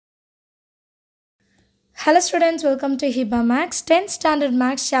Hello students, welcome to Hiba Max 10th Standard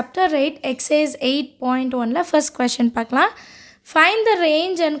Max Chapter 8 Exercise 8.1 la first question பார்க்கலாம். Find the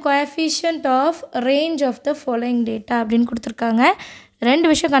range and coefficient of range of the following data அப்படினு கொடுத்திருக்காங்க. ரெண்டு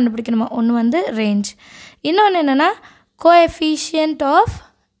விஷயம் கண்டுபிடிக்கணுமா. ஒன்னு வந்து range. இன்னொன்னு என்னன்னா coefficient of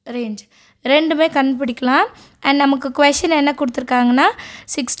range. ரெண்டுமே கண்டுபிடிக்கலாம். And நமக்கு question என்ன கொடுத்திருக்காங்கன்னா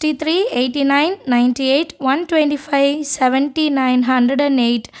 63, 89, 98, 125, 79,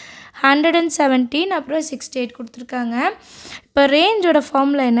 108 117 அப்புறம் 68 கொடுத்துருக்காங்க. இப்போ ரேஞ்சோட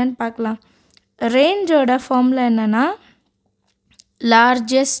ஃபார்முலா என்னன்னு பார்க்கலாம். ரேஞ்சோட ஃபார்முலா என்னன்னா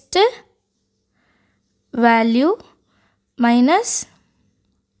largest value minus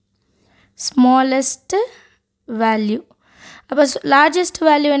smallest value. அப்போ லார்ஜஸ்ட்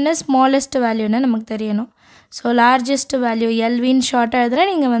வேல்யூ என்ன ஸ்மாலஸ்ட் வேல்யூ என்ன நமக்கு தெரியணும். ஸோ லார்ஜஸ்ட் வேல்யூ எல்வின்னு ஷார்ட்டாக எழுதுகிற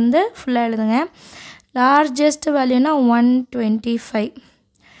நீங்கள் வந்து ஃபுல்லாக எழுதுங்க. லார்ஜஸ்ட் வேல்யூனா 125.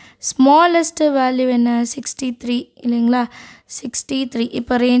 smallest value என்ன 63 இல்லைங்களா 63.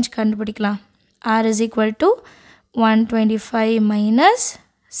 இப்போ ரேஞ்ச் கண்டுபிடிக்கலாம். R is equal to 125 minus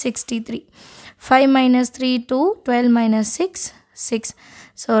 63. 5 minus 3 2, 12 minus 6 6.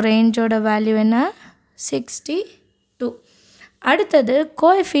 So ரேஞ்சோட value என்ன 62. அடுத்தது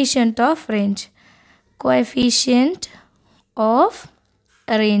coefficient of range. coefficient of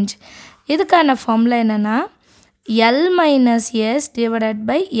range இதுக்கான ஃபார்முலா என்னன்னா L minus S divided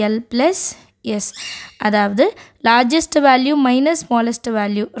by L plus S. அதாவது largest value minus smallest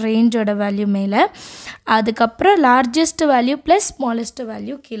value range ஓட value மேலே அதுக்கப்புறம் largest value plus smallest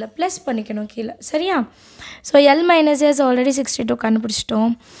value கீழே plus பண்ணிக்கணும் கீழே சரியா. So L minus S already 62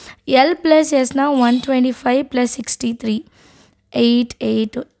 கண்டுபிடிச்சிட்டோம். L plus S னா 125 plus 63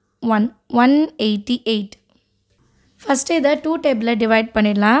 881 188. ஃபஸ்ட்டு இதை 2 டேபிளில் டிவைட்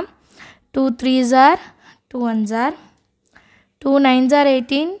பண்ணிடலாம். 2 3s are 2 1s are 2 9s are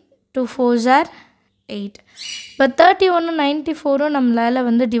 18 2 4s are 8. இப்போ 31 94 நம்மளால்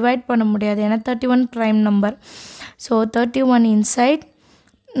வந்து டிவைட் பண்ண முடியாது ஏன்னா 31 prime number. So 31 inside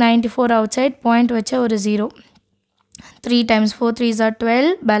 94 out side point வச்ச ஒரு 0. 3 times 4 3s are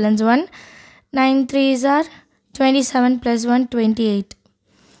 12 balance 1 9 3s are 27 plus 1 28.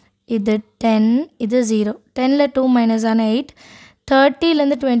 இது 10 இது 0. 10ல் 2 மைனஸ் ஆன 8.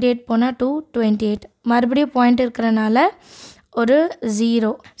 30லேருந்து 28 போனால் 2 28. மறுபடியும் பாயிண்ட் இருக்கிறனால ஒரு 0.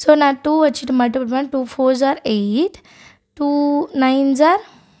 ஸோ நான் 2 வச்சுட்டு மல்டிபிள் பண்ண 2 4s are 8 2 9s are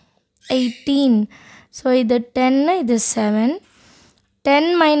 18. So இது 10 இது 7 10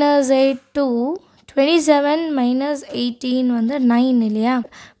 minus 8 2 27 minus 18 வந்து 9 இல்லையா.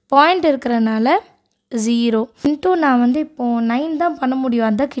 பாயிண்ட் இருக்கிறனால 0 இன்ட்டு நான் வந்து இப்போது 9 தான் பண்ண முடியும்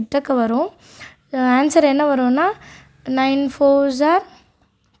அதான் கிட்டக்க வரும். ஆன்சர் என்ன வரும்னா 9 4s are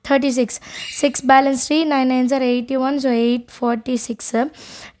 36 6 balance 3 9 9s are 81. So 846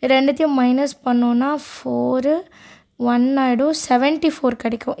 ரெண்டுத்தையும் மைனஸ் பண்ணோன்னா 4 1 ஆகிடும் 74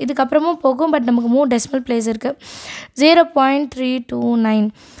 கிடைக்கும். இதுக்கப்புறமும் போகும் பட் நமக்கு 3 டெசிமல் பிளேஸ் இருக்குது 0.329.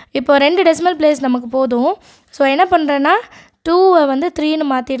 இப்போ 2 டெசிமல் பிளேஸ் நமக்கு போதும். ஸோ என்ன பண்ணுறேன்னா 2 வந்து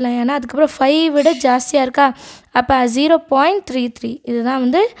 3ன்னு மாற்றிடலாம் ஏன்னா அதுக்கப்புறம் 5 விட ஜாஸ்தியாக இருக்கா. அப்போ 0.33 இதுதான்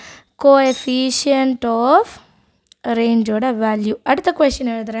வந்து கோஎஃபிஷியன்ட் ஆஃப் ரேஞ்சோட வேல்யூ. அடுத்த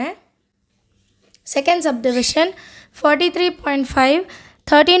கொஸ்டின் எழுதுகிறேன். Second subdivision 43.5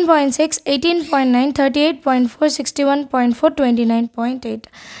 13.6 18.9 38.4 61.4 29.8.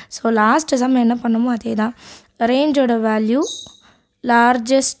 So last some என்ன பண்ணுமோ அதே தான். ரேஞ்சோட value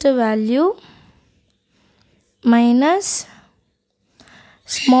largest value minus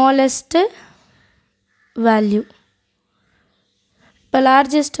smallest value. இப்போ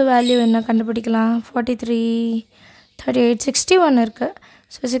லார்ஜஸ்ட் வேல்யூ என்ன கண்டுபிடிக்கலாம் 43 38 61 இருக்குது.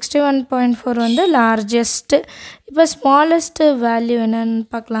 ஸோ 61.4 வந்து லார்ஜஸ்ட்டு. இப்போ ஸ்மாலஸ்ட்டு வேல்யூ என்னன்னு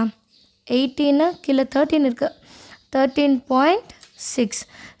பார்க்கலாம். 18 கீழே 13 இருக்குது 13.6.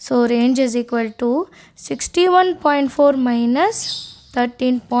 So range is equal to 61.4 minus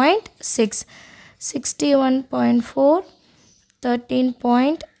 13.6 61.4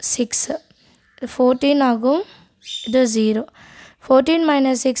 13.6 14 ஆகும். இது 0 14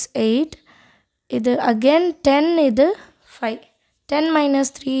 minus 6 8. இது again 10 இது 5 10 minus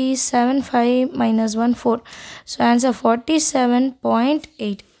 3 7 5 minus 1 4. So answer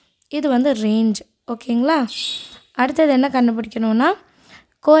 47.8. இது வந்து ரேஞ்ச் ஓகேங்களா. அடுத்தது என்ன கண்டுபிடிக்கணும்னா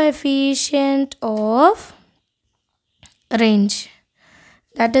coefficient off range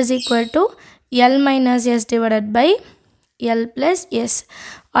that is equal to L minus S divided by L plus S.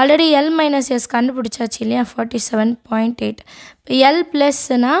 Already L minus S கண்டுபிடிச்சாச்சு இல்லையா 47.8. இப்போ L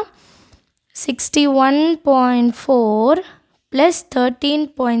ப்ளஸ்னா 61.4 ப்ளஸ்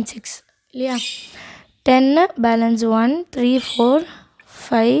 13.6 இல்லையா. 10 பேலன்ஸ் 1 3 4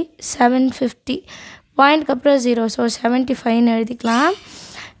 5 750 பாயிண்ட்க்கு அப்புறம் 0 ஸோ 75ன்னு எழுதிக்கலாம்.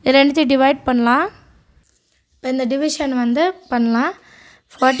 இது ரெண்டுத்தையும் டிவைட் பண்ணலாம். இப்போ இந்த டிவிஷன் வந்து பண்ணலாம்.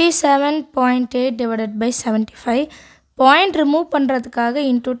 47.8 டிவைடட் பை 75. பாயிண்ட் ரிமூவ் பண்ணுறதுக்காக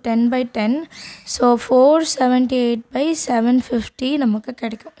இன்ட்டு 10/10. ஸோ 478/750 நமக்கு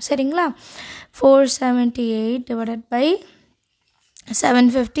கிடைக்கும். சரிங்களா? 478 டிவைடட் பை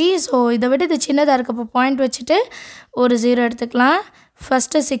 750. ஸோ இதை விட இது சின்னதாக இருக்குது. அப்போ பாயிண்ட் வச்சுட்டு ஒரு 0 எடுத்துக்கலாம்.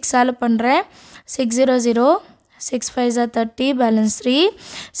 ஃபஸ்ட்டு 6ஆல் பண்ணுறேன். 6 0 0, 6 5 30, பேலன்ஸ் 3,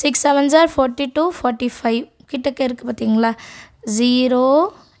 6 7 42, 45 கிட்டக்க இருக்குது பார்த்தீங்களா? 0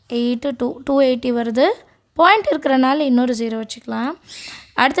 8 2 280 வருது. பாயிண்ட் இருக்கிறனால இன்னொரு 0 வச்சுக்கலாம்.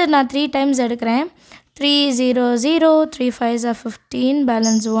 அடுத்தது நான் 3 டைம்ஸ் எடுக்கிறேன். 3 0 0, 3 5 15,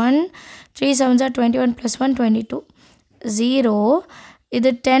 பேலன்ஸ் 1, 3 7 21 + 1 22, 0. இது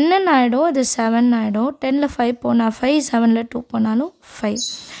 10 ஆகிடும், இது 7 ஆகிடும். 10ல் 5 போனால் 5, 7ல் 2 போனாலும் 5.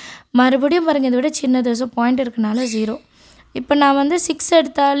 மறுபடியும் பாருங்கள், இதை விட சின்னது. ஸோ பாயிண்ட் இருக்கனால 0. இப்போ நான் வந்து 6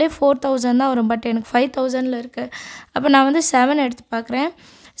 எடுத்தாலே 4000 தான் வரும். பட் எனக்கு 5000ல் இருக்குது. அப்போ நான் வந்து 7 எடுத்து பார்க்குறேன்.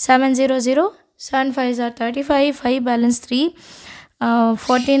 7 0 0, 7 5 35, 5 பேலன்ஸ் 3,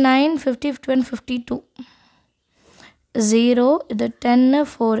 49 50 51 52, 0. இது 10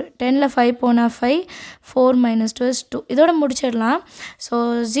 4, 10ல் 5 போனால் 5, 4 - 2 is 2. இதோட முடிச்சிடலாம். ஸோ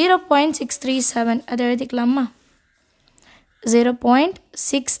 0.637 அதை எழுதிக்கலாமா?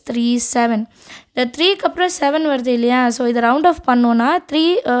 0.637. இந்த 3க்கு அப்புறம் 7 வருது இல்லையா? ஸோ இதை ரவுண்ட் ஆஃப் பண்ணோன்னா 3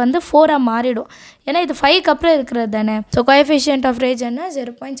 வந்து 4ஆக மாறிடும். ஏன்னா இது 5க்கு அப்புறம் இருக்கிறது தானே. ஸோ கோஎஃபிஷியன்ட் ஆஃப் ரேஞ்ச் என்ன?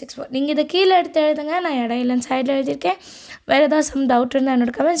 0.64. நீங்கள் இதை கீழே எடுத்து எழுதுங்க. நான் இடையில சைடில் எழுதியிருக்கேன். வேறு ஏதாவது சம் டவுட் இருந்தால்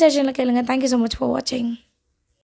என்னோட கமெண்ட் செக்ஷனில் கேளுங்க. தேங்க்யூ ஸோ மச் ஃபார் வாட்சிங்.